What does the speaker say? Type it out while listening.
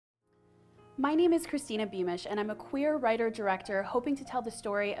My name is Christina Beamish, and I'm a queer writer-director hoping to tell the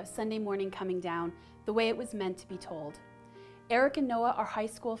story of Sunday Morning Coming Down the way it was meant to be told. Eric and Noah are high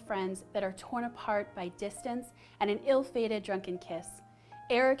school friends that are torn apart by distance and an ill-fated drunken kiss.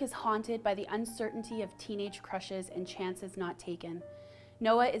 Eric is haunted by the uncertainty of teenage crushes and chances not taken.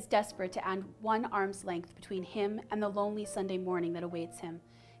 Noah is desperate to add one arm's length between him and the lonely Sunday morning that awaits him,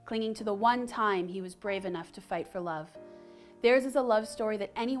 clinging to the one time he was brave enough to fight for love. Theirs is a love story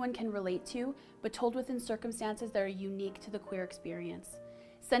that anyone can relate to, but told within circumstances that are unique to the queer experience.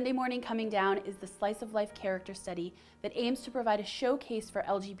 Sunday Morning Coming Down is the slice of life character study that aims to provide a showcase for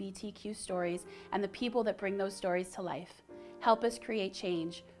LGBTQ stories and the people that bring those stories to life. Help us create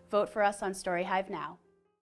change. Vote for us on Storyhive now.